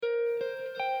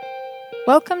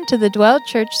Welcome to the Dwell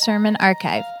Church Sermon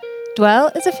Archive.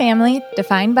 Dwell is a family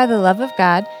defined by the love of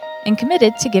God and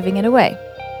committed to giving it away.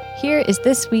 Here is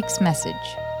this week's message.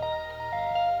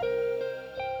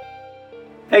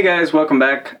 Hey guys, welcome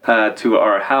back to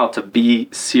our How to Be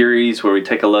series, where we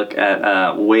take a look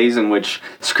at ways in which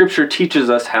Scripture teaches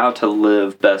us how to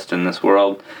live best in this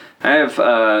world. I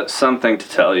have something to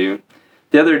tell you.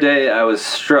 The other day I was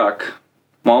struck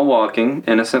while walking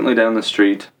innocently down the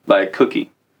street by a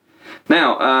cookie.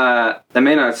 Now, that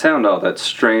may not sound all that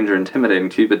strange or intimidating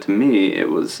to you, but to me it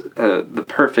was the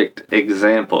perfect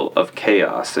example of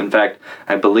chaos. In fact,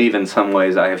 I believe in some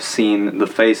ways I have seen the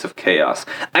face of chaos.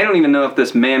 I don't even know if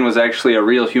this man was actually a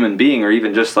real human being or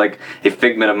even just like a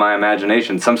figment of my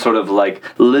imagination, some sort of like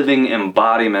living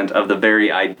embodiment of the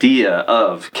very idea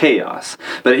of chaos.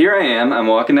 But here I am, I'm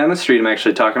walking down the street, I'm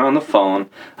actually talking on the phone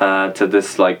to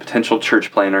this like potential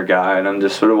church planner guy, and I'm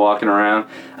just sort of walking around.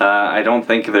 I don't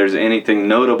think there's anything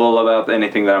notable about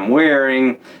anything that I'm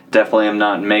wearing. Definitely am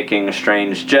not making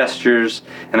strange gestures.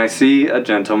 And I see a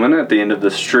gentleman at the end of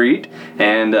the street,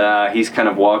 and he's kind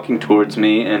of walking towards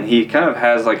me, and he kind of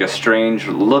has like a strange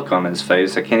look on his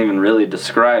face. I can't even really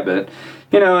describe it.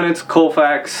 You know, and it's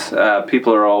Colfax.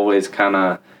 People are always kind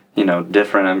of,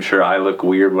 different. I'm sure I look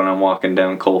weird when I'm walking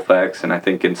down Colfax, and I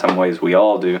think in some ways we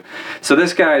all do. So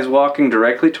this guy is walking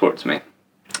directly towards me.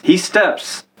 He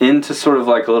steps into sort of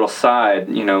like a little side,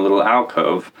 little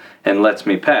alcove, and lets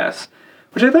me pass,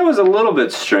 which I thought was a little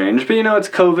bit strange, but it's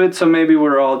COVID, so maybe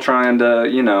we're all trying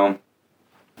to,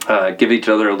 give each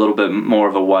other a little bit more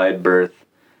of a wide berth.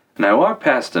 And I walk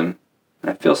past him, and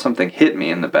I feel something hit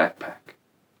me in the backpack.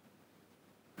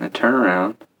 And I turn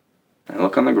around, and I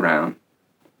look on the ground,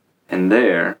 and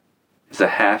there is a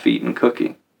half-eaten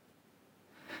cookie.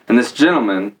 And this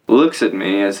gentleman looks at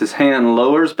me as his hand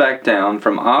lowers back down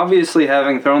from obviously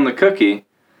having thrown the cookie,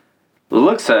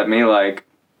 looks at me like,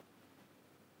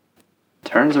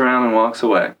 turns around and walks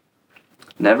away,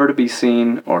 never to be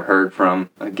seen or heard from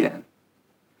again.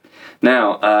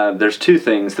 Now, there's two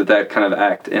things that kind of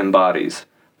act embodies.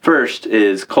 First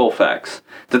is Colfax,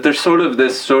 that there's sort of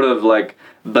this sort of like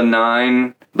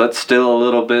benign, but still a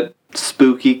little bit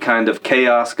spooky kind of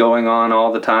chaos going on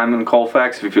all the time in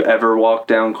Colfax. If you ever walk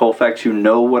down Colfax, you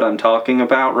know what I'm talking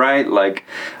about, right? Like,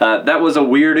 that was a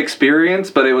weird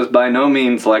experience, but it was by no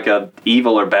means like a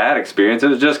evil or bad experience. It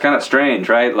was just kind of strange,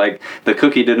 right? Like, the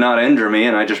cookie did not injure me,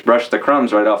 and I just brushed the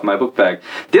crumbs right off my book bag.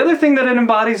 The other thing that it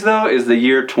embodies, though, is the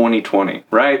year 2020,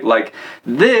 right? Like,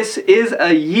 this is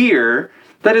a year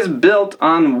that is built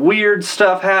on weird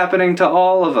stuff happening to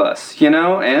all of us,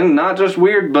 and not just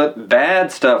weird, but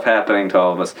bad stuff happening to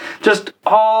all of us. Just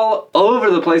all over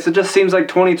the place. It just seems like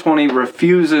 2020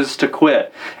 refuses to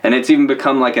quit. And it's even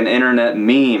become like an internet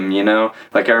meme,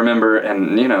 Like I remember,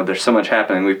 and there's so much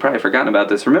happening, we've probably forgotten about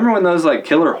this. Remember when those like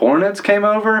killer hornets came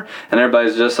over? And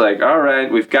everybody's just like, all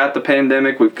right, we've got the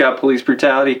pandemic, we've got police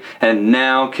brutality, and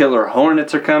now killer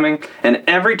hornets are coming. And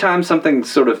every time something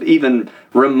sort of even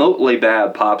remotely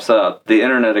bad pops up, the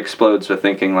internet explodes with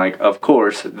thinking like, of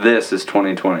course, this is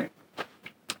 2020.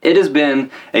 It has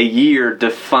been a year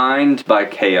defined by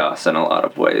chaos in a lot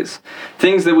of ways.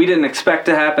 Things that we didn't expect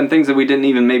to happen, things that we didn't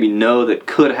even maybe know that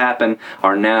could happen,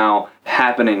 are now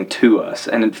happening to us.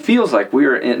 And it feels like we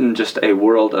are in just a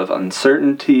world of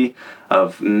uncertainty,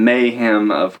 of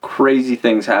mayhem, of crazy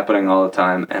things happening all the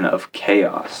time, and of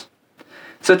chaos.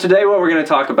 So today what we're going to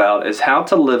talk about is how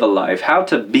to live a life, how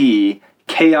to be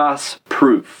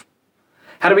chaos-proof.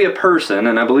 How to be a person,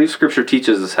 and I believe Scripture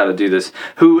teaches us how to do this,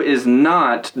 who is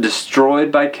not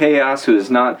destroyed by chaos, who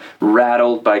is not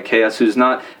rattled by chaos, who is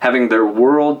not having their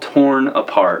world torn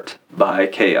apart by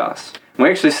chaos. We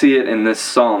actually see it in this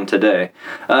psalm today.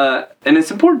 And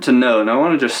it's important to know, and I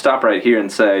want to just stop right here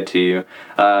and say to you,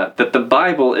 that the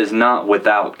Bible is not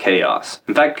without chaos.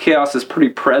 In fact, chaos is pretty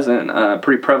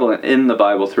prevalent in the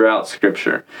Bible throughout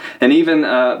Scripture. And even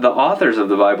the authors of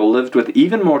the Bible lived with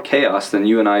even more chaos than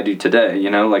you and I do today.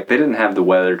 Like they didn't have the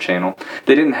Weather Channel.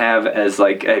 They didn't have as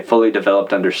like a fully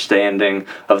developed understanding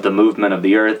of the movement of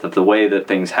the earth, of the way that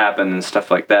things happen and stuff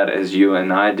like that as you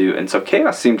and I do. And so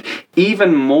chaos seemed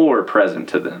even more present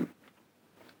to them.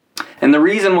 And the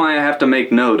reason why I have to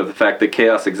make note of the fact that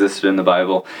chaos existed in the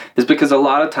Bible is because a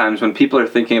lot of times when people are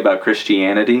thinking about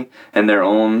Christianity and their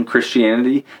own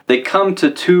Christianity, they come to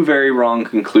two very wrong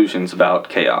conclusions about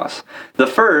chaos. The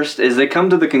first is they come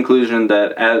to the conclusion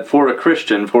that for a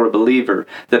Christian, for a believer,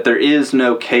 that there is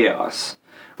no chaos.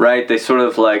 right? They sort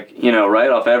of like, write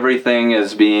off everything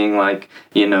as being like,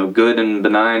 good and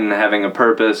benign and having a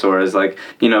purpose, or as like,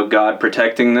 God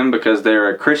protecting them because they're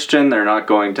a Christian. They're not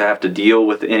going to have to deal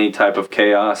with any type of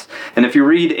chaos. And if you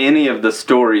read any of the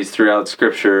stories throughout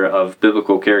Scripture of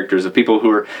biblical characters, of people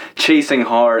who are chasing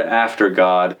hard after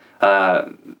God,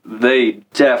 they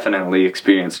definitely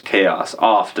experienced chaos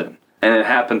often. And it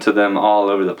happened to them all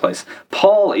over the place.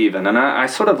 Paul even, and I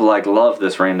sort of like love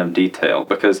this random detail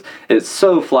because it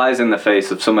so flies in the face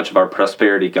of so much of our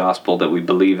prosperity gospel that we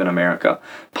believe in America.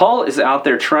 Paul is out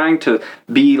there trying to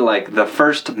be like the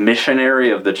first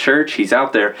missionary of the church. He's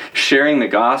out there sharing the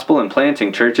gospel and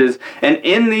planting churches. And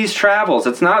in these travels,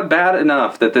 it's not bad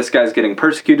enough that this guy's getting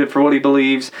persecuted for what he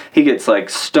believes. He gets like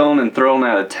stoned and thrown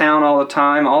out of town all the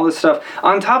time, all this stuff.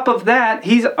 On top of that,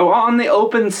 he's on the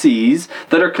open seas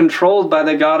that are controlled by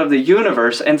the God of the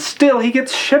universe, and still he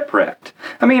gets shipwrecked.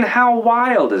 I mean, how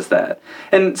wild is that?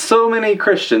 And so many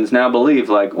Christians now believe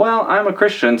like, well, I'm a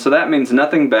Christian, so that means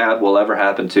nothing bad will ever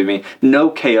happen to me. No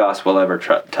chaos will ever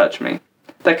touch me.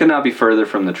 That could not be further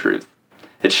from the truth.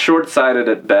 It's short-sighted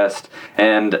at best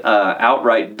and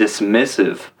outright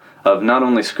dismissive of not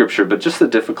only Scripture, but just the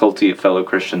difficulty of fellow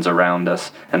Christians around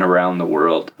us and around the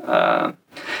world.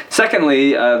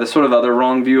 Secondly, the sort of other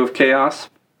wrong view of chaos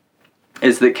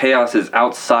is that chaos is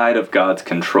outside of God's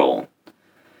control.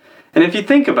 And if you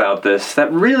think about this,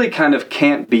 that really kind of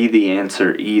can't be the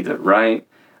answer either, right?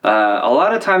 A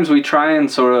lot of times we try and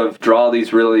sort of draw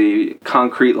these really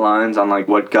concrete lines on like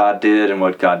what God did and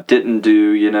what God didn't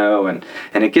do,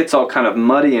 and it gets all kind of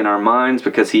muddy in our minds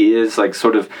because he is like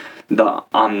sort of the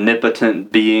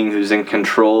omnipotent being who's in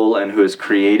control and who has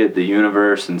created the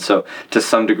universe. And so to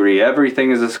some degree,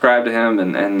 everything is ascribed to him.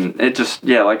 And it just,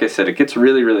 like I said, it gets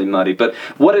really, really muddy. But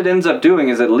what it ends up doing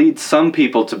is it leads some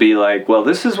people to be like, well,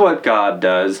 this is what God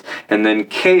does. And then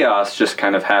chaos just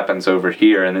kind of happens over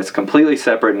here. And it's completely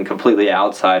separate and completely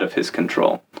outside of his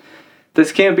control.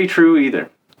 This can't be true either.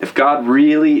 If God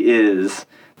really is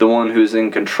the one who's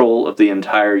in control of the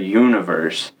entire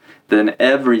universe, then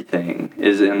everything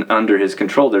is under his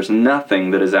control. There's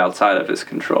nothing that is outside of his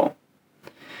control.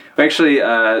 We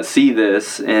actually see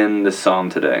this in the psalm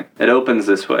today. It opens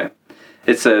this way.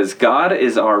 It says, God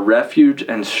is our refuge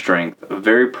and strength, a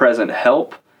very present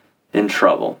help in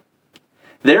trouble.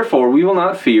 Therefore we will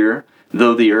not fear,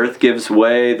 though the earth gives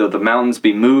way, though the mountains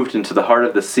be moved into the heart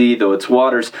of the sea, though its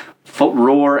waters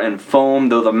roar and foam,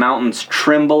 though the mountains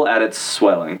tremble at its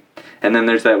swelling. And then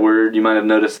there's that word you might have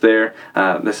noticed there.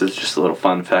 This is just a little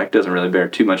fun fact. Doesn't really bear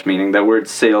too much meaning. That word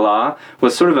Selah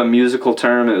was sort of a musical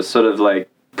term. It was sort of like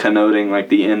connoting like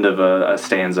the end of a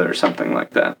stanza or something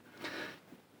like that.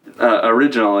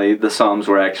 Originally, the Psalms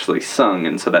were actually sung,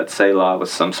 and so that Selah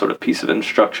was some sort of piece of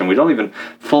instruction. We don't even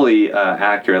fully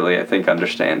accurately, I think,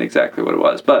 understand exactly what it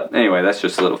was. But anyway, that's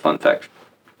just a little fun fact.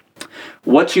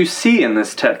 What you see in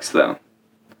this text, though,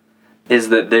 is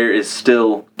that there is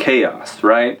still chaos,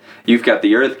 right? You've got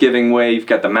the earth giving way, you've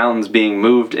got the mountains being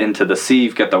moved into the sea,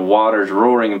 you've got the waters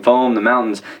roaring and foam, the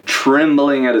mountains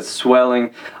trembling at its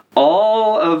swelling.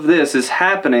 All of this is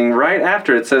happening right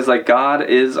after it says like God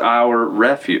is our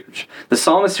refuge. The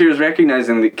psalmist here is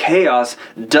recognizing that chaos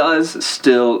does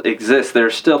still exist. There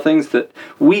are still things that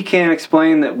we can't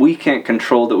explain, that we can't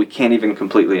control, that we can't even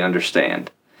completely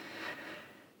understand.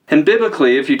 And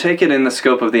biblically, if you take it in the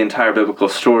scope of the entire biblical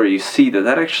story, you see that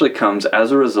that actually comes as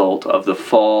a result of the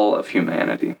fall of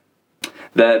humanity.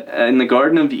 That in the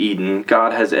Garden of Eden,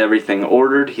 God has everything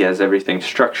ordered, he has everything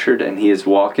structured, and he is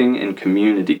walking in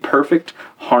community, perfect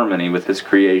harmony with his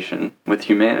creation, with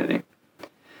humanity.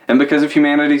 And because of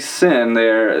humanity's sin,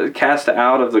 they're cast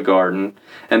out of the garden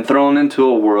and thrown into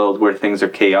a world where things are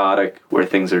chaotic, where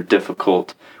things are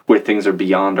difficult, where things are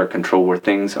beyond our control, where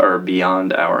things are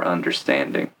beyond our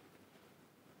understanding.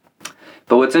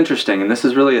 But what's interesting, and this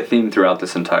is really a theme throughout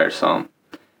this entire psalm,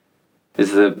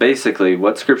 is that basically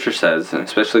what Scripture says, and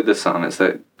especially this psalm, is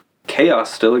that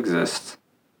chaos still exists,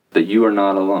 but you are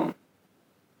not alone.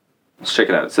 Let's check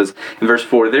it out. It says in verse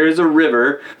 4, there is a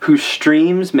river whose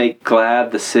streams make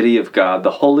glad the city of God,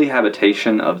 the holy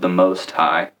habitation of the Most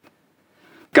High.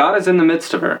 God is in the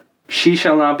midst of her. She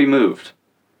shall not be moved.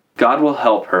 God will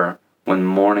help her when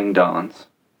morning dawns.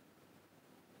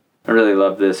 I really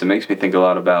love this. It makes me think a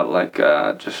lot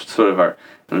about just sort of our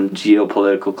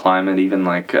geopolitical climate, even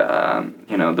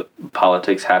the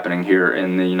politics happening here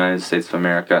in the United States of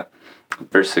America.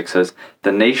 Verse 6 says,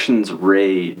 the nations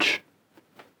rage,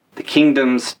 the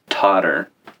kingdoms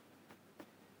totter.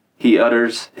 He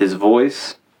utters his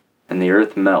voice, and the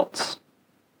earth melts.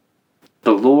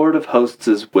 The Lord of hosts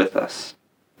is with us.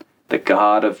 The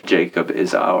God of Jacob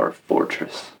is our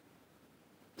fortress.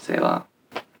 Selah.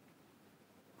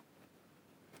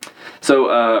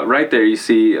 So right there you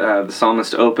see the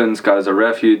psalmist opens, God is a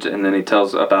refuge, and then he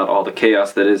tells about all the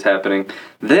chaos that is happening.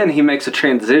 Then he makes a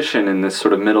transition in this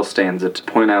sort of middle stanza to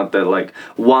point out that, like,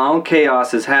 while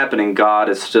chaos is happening, God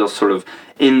is still sort of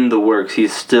in the works.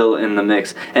 He's still in the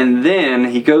mix. And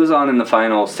then he goes on in the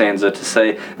final stanza to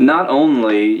say not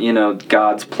only,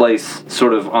 God's place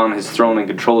sort of on his throne and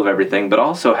control of everything, but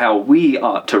also how we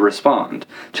ought to respond.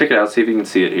 Check it out, see if you can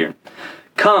see it here.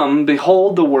 Come,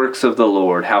 behold the works of the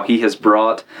Lord, how he has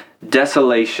brought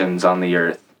desolations on the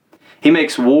earth. He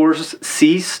makes wars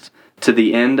cease to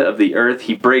the end of the earth.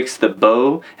 He breaks the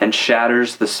bow and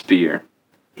shatters the spear.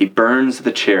 He burns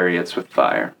the chariots with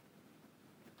fire.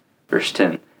 Verse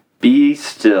 10, be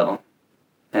still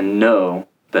and know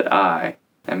that I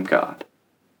am God.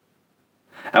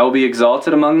 I will be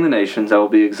exalted among the nations. I will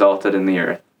be exalted in the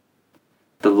earth.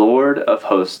 The Lord of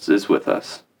hosts is with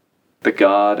us. The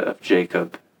God of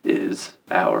Jacob is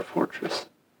our fortress.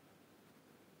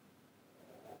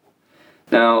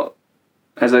 Now,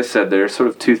 as I said, there are sort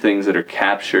of two things that are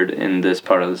captured in this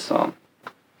part of the psalm.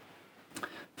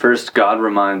 First, God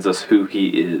reminds us who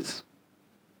he is.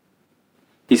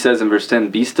 He says in verse 10,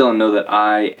 be still and know that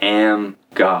I am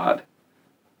God.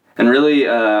 And really,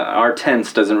 our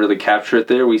tense doesn't really capture it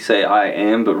there. We say I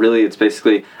am, but really it's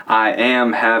basically I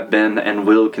am, have been, and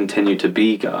will continue to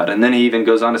be God. And then he even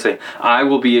goes on to say, I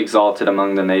will be exalted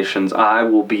among the nations. I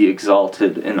will be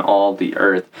exalted in all the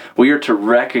earth. We are to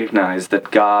recognize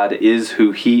that God is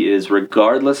who he is,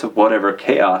 regardless of whatever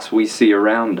chaos we see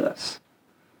around us.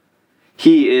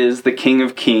 He is the King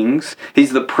of Kings.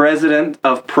 He's the President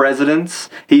of Presidents.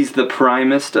 He's the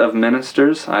Primest of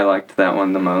Ministers. I liked that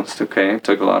one the most, okay? It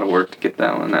took a lot of work to get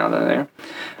that one out of there.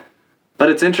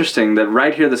 But it's interesting that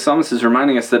right here the psalmist is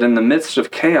reminding us that in the midst of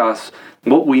chaos,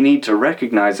 what we need to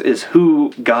recognize is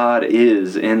who God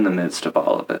is in the midst of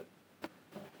all of it.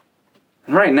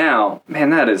 And right now, man,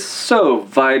 that is so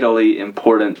vitally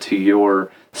important to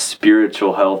your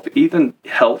spiritual health, even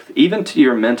to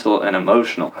your mental and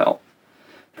emotional health.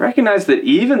 Recognize that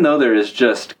even though there is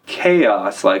just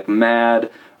chaos like mad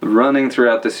running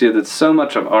throughout this year, that so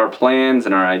much of our plans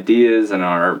and our ideas and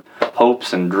our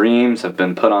hopes and dreams have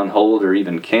been put on hold or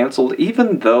even canceled,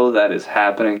 even though that is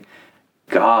happening,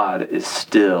 God is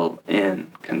still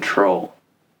in control.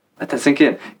 Let that sink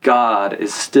in. God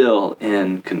is still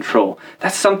in control.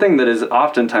 That's something that is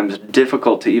oftentimes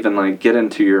difficult to even get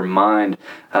into your mind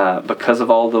because of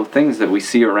all the things that we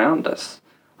see around us.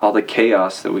 All the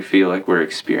chaos that we feel like we're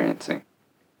experiencing.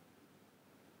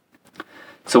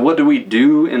 So what do we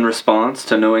do in response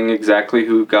to knowing exactly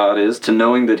who God is, to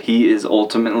knowing that he is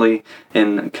ultimately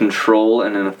in control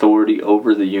and in authority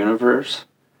over the universe?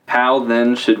 How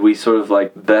then should we sort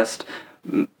of best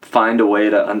find a way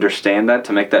to understand that,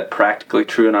 to make that practically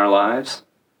true in our lives?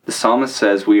 The psalmist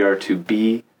says we are to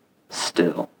be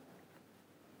still.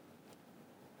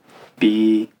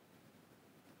 Be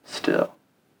still.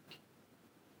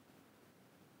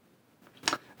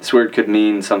 This word could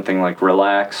mean something like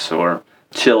relax or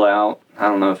chill out. I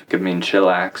don't know if it could mean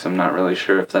chillax. I'm not really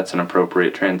sure if that's an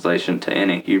appropriate translation to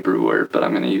any Hebrew word, but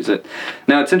I'm going to use it.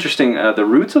 Now, it's interesting. The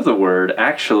roots of the word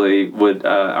actually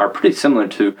are pretty similar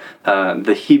to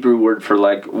the Hebrew word for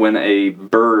when a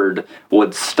bird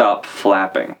would stop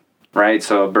flapping. Right?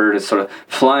 So a bird is sort of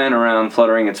flying around,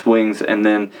 fluttering its wings, and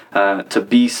then to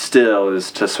be still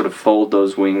is to sort of fold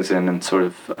those wings in and sort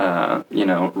of,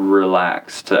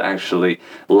 relax, to actually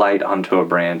light onto a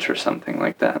branch or something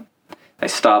like that. They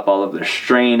stop all of their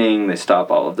straining, they stop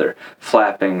all of their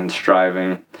flapping and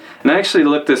striving. And I actually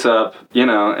looked this up,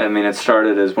 it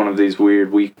started as one of these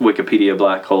weird Wikipedia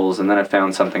black holes, and then I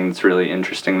found something that's really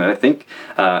interesting that I think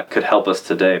could help us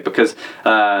today, because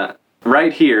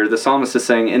right here, the psalmist is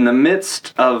saying, in the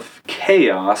midst of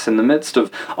chaos, in the midst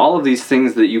of all of these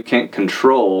things that you can't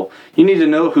control, you need to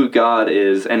know who God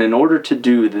is, and in order to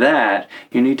do that,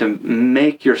 you need to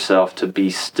make yourself to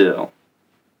be still.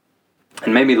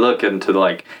 And maybe look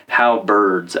into how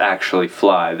birds actually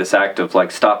fly, this act of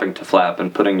stopping to flap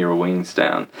and putting your wings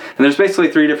down. And there's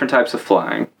basically 3 different types of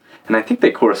flying, and I think they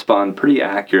correspond pretty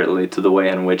accurately to the way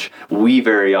in which we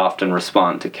very often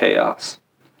respond to chaos,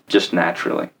 just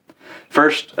naturally.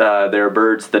 First, there are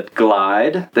birds that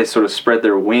glide. They sort of spread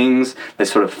their wings. They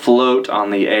sort of float on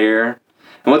the air.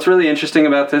 And what's really interesting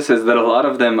about this is that a lot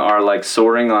of them are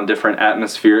soaring on different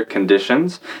atmospheric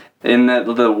conditions, in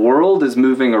that the world is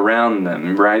moving around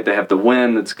them, right? They have the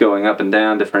wind that's going up and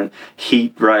down, different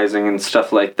heat rising and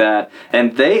stuff like that.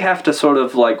 And they have to sort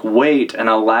of wait and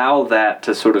allow that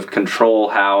to sort of control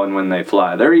how and when they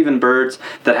fly. There are even birds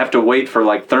that have to wait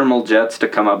for thermal jets to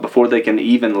come up before they can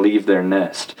even leave their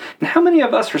nest. And how many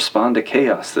of us respond to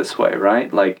chaos this way,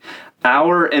 right?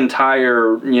 our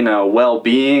entire,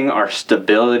 well-being, our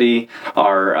stability,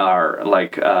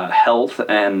 our health,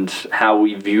 and how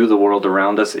we view the world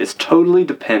around us is totally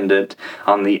dependent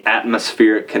on the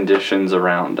atmospheric conditions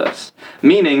around us.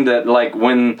 Meaning that, like,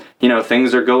 when,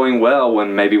 things are going well,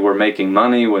 when maybe we're making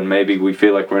money, when maybe we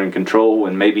feel like we're in control,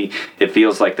 when maybe it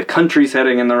feels like the country's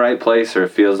heading in the right place, or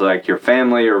it feels like your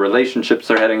family or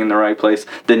relationships are heading in the right place,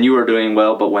 then you are doing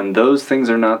well. But when those things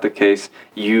are not the case,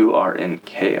 you are in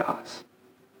chaos.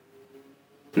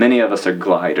 Many of us are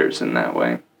gliders in that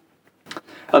way.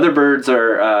 Other birds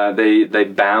are, they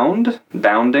bound.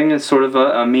 Bounding is sort of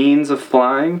a means of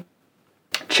flying.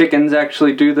 Chickens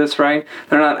actually do this, right?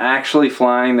 They're not actually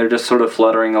flying, they're just sort of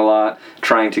fluttering a lot,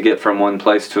 trying to get from one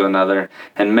place to another.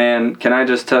 And man, can I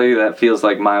just tell you, that feels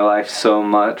like my life so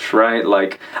much, right?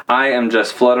 Like, I am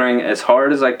just fluttering as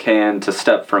hard as I can to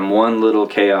step from one little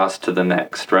chaos to the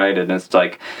next, right? And it's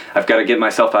like, I've got to get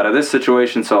myself out of this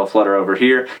situation, so I'll flutter over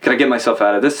here. Can I get myself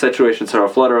out of this situation, so I'll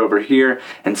flutter over here?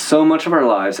 And so much of our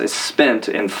lives is spent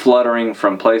in fluttering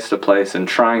from place to place and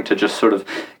trying to just sort of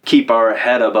keep our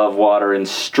head above water and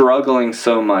struggling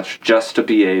so much just to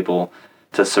be able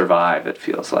to survive, it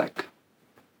feels like.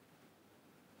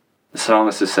 The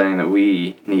psalmist is saying that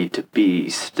we need to be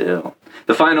still.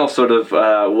 The final sort of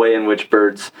way in which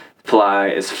birds fly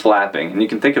is flapping. And you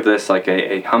can think of this like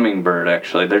a hummingbird,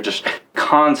 actually. They're just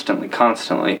constantly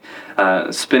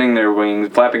spinning their wings,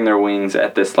 flapping their wings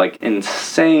at this like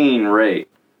insane rate.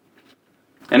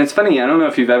 And it's funny, I don't know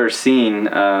if you've ever seen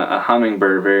a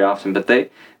hummingbird very often, but they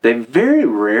very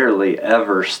rarely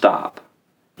ever stop.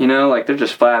 Like they're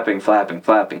just flapping,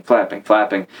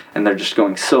 and they're just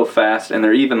going so fast, and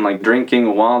they're even like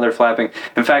drinking while they're flapping.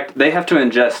 In fact, they have to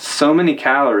ingest so many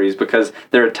calories because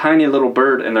they're a tiny little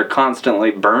bird and they're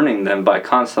constantly burning them by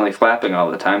constantly flapping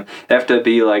all the time. They have to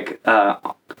be like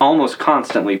almost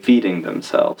constantly feeding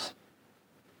themselves.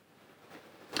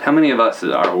 How many of us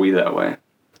are we that way?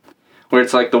 Where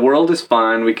it's like the world is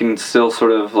fine, we can still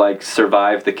sort of like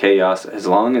survive the chaos as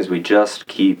long as we just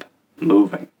keep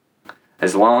moving.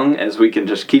 As long as we can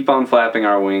just keep on flapping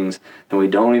our wings, then we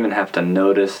don't even have to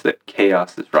notice that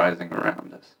chaos is rising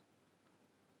around us.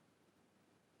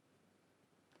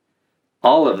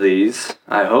 All of these,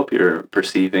 I hope you're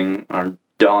perceiving, are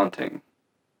daunting.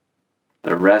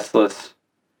 They're restless.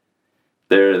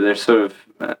 They're sort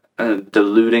of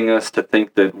deluding us to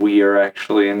think that we are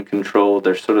actually in control.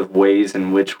 They're sort of ways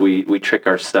in which we trick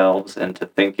ourselves into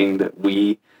thinking that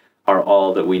we are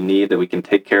all that we need, that we can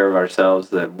take care of ourselves,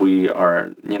 that we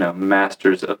are,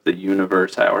 masters of the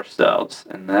universe ourselves.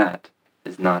 And that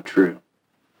is not true.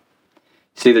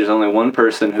 See, there's only one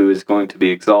person who is going to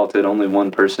be exalted, only one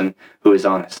person who is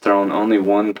on his throne, only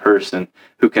one person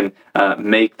who can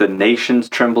make the nations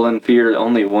tremble in fear,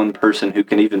 only one person who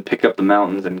can even pick up the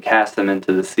mountains and cast them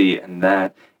into the sea, and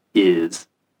that is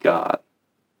God.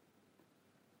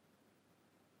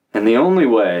 And the only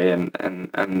way,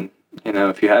 and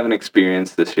if you haven't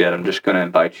experienced this yet, I'm just going to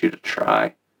invite you to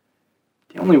try.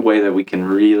 The only way that we can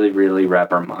really, really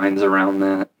wrap our minds around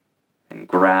that and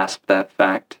grasp that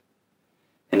fact,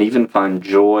 and even find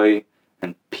joy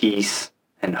and peace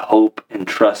and hope and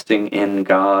trusting in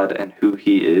God and who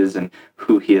He is and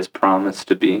who He has promised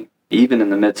to be, even in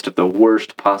the midst of the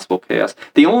worst possible chaos.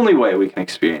 The only way we can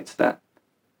experience that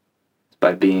is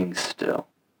by being still.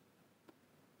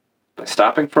 By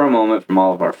stopping for a moment from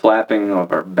all of our flapping, all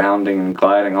of our bounding and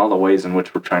gliding, all the ways in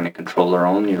which we're trying to control our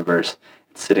own universe,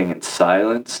 and sitting in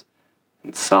silence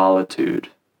and solitude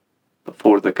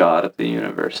before the God of the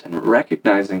universe and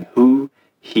recognizing who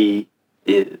He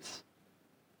is.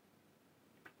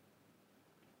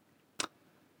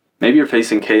 Maybe you're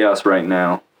facing chaos right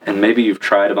now, and maybe you've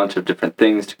tried a bunch of different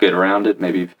things to get around it.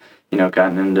 Maybe you've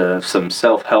gotten into some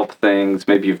self-help things.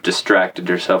 Maybe you've distracted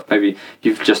yourself. Maybe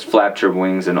you've just flapped your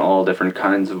wings in all different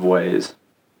kinds of ways.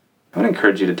 I would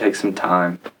encourage you to take some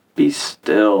time. Be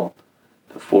still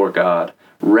before God.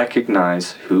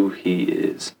 Recognize who He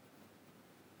is.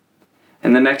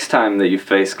 And the next time that you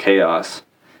face chaos,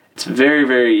 it's very,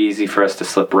 very easy for us to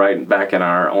slip right back in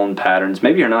our own patterns.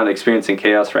 Maybe you're not experiencing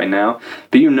chaos right now,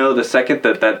 but the second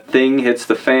that thing hits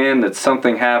the fan, that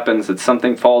something happens, that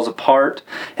something falls apart,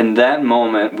 in that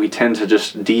moment we tend to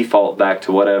just default back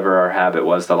to whatever our habit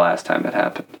was the last time it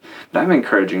happened. But I'm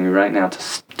encouraging you right now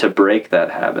to break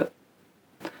that habit.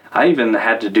 I even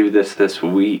had to do this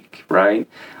week, right?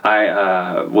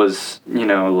 I was,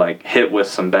 hit with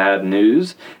some bad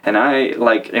news, and I,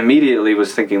 immediately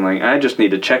was thinking, I just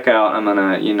need to check out. I'm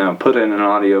gonna, put in an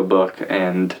audiobook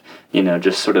and,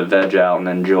 just sort of veg out and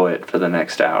enjoy it for the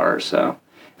next hour or so.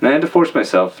 And I had to force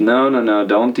myself, no,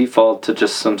 don't default to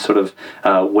just some sort of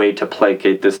way to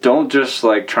placate this. Don't just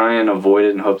like try and avoid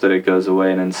it and hope that it goes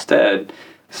away. And instead,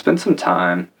 spend some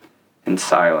time in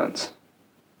silence.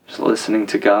 Just listening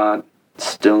to God,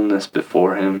 stillness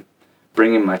before Him,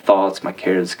 bringing my thoughts, my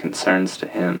cares, concerns to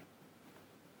Him.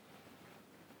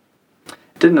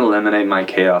 It didn't eliminate my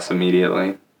chaos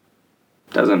immediately.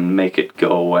 Doesn't make it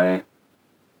go away.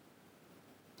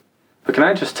 But can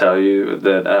I just tell you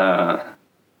that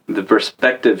the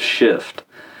perspective shift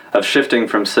of shifting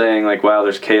from saying like, wow,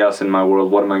 there's chaos in my world,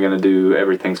 what am I going to do?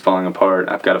 Everything's falling apart.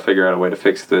 I've got to figure out a way to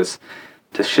fix this.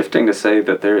 To shifting to say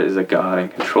that there is a God in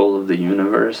control of the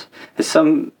universe is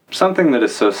something that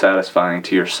is so satisfying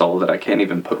to your soul that I can't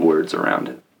even put words around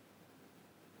it.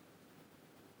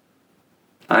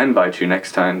 I invite you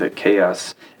next time that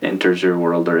chaos enters your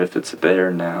world, or if it's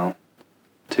there now,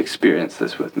 to experience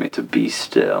this with me, to be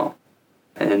still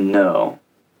and know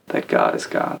that God is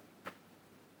God.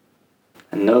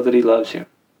 And know that He loves you.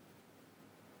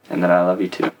 And that I love you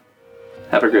too.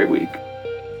 Have a great week.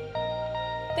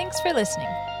 Thanks for listening.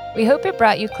 We hope it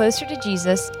brought you closer to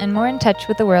Jesus and more in touch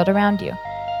with the world around you.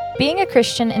 Being a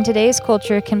Christian in today's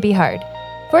culture can be hard.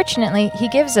 Fortunately, He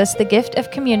gives us the gift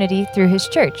of community through His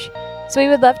church. So we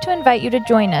would love to invite you to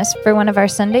join us for one of our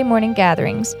Sunday morning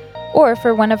gatherings or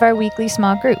for one of our weekly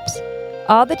small groups.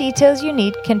 All the details you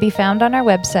need can be found on our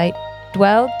website,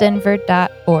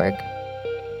 dwelldenver.org.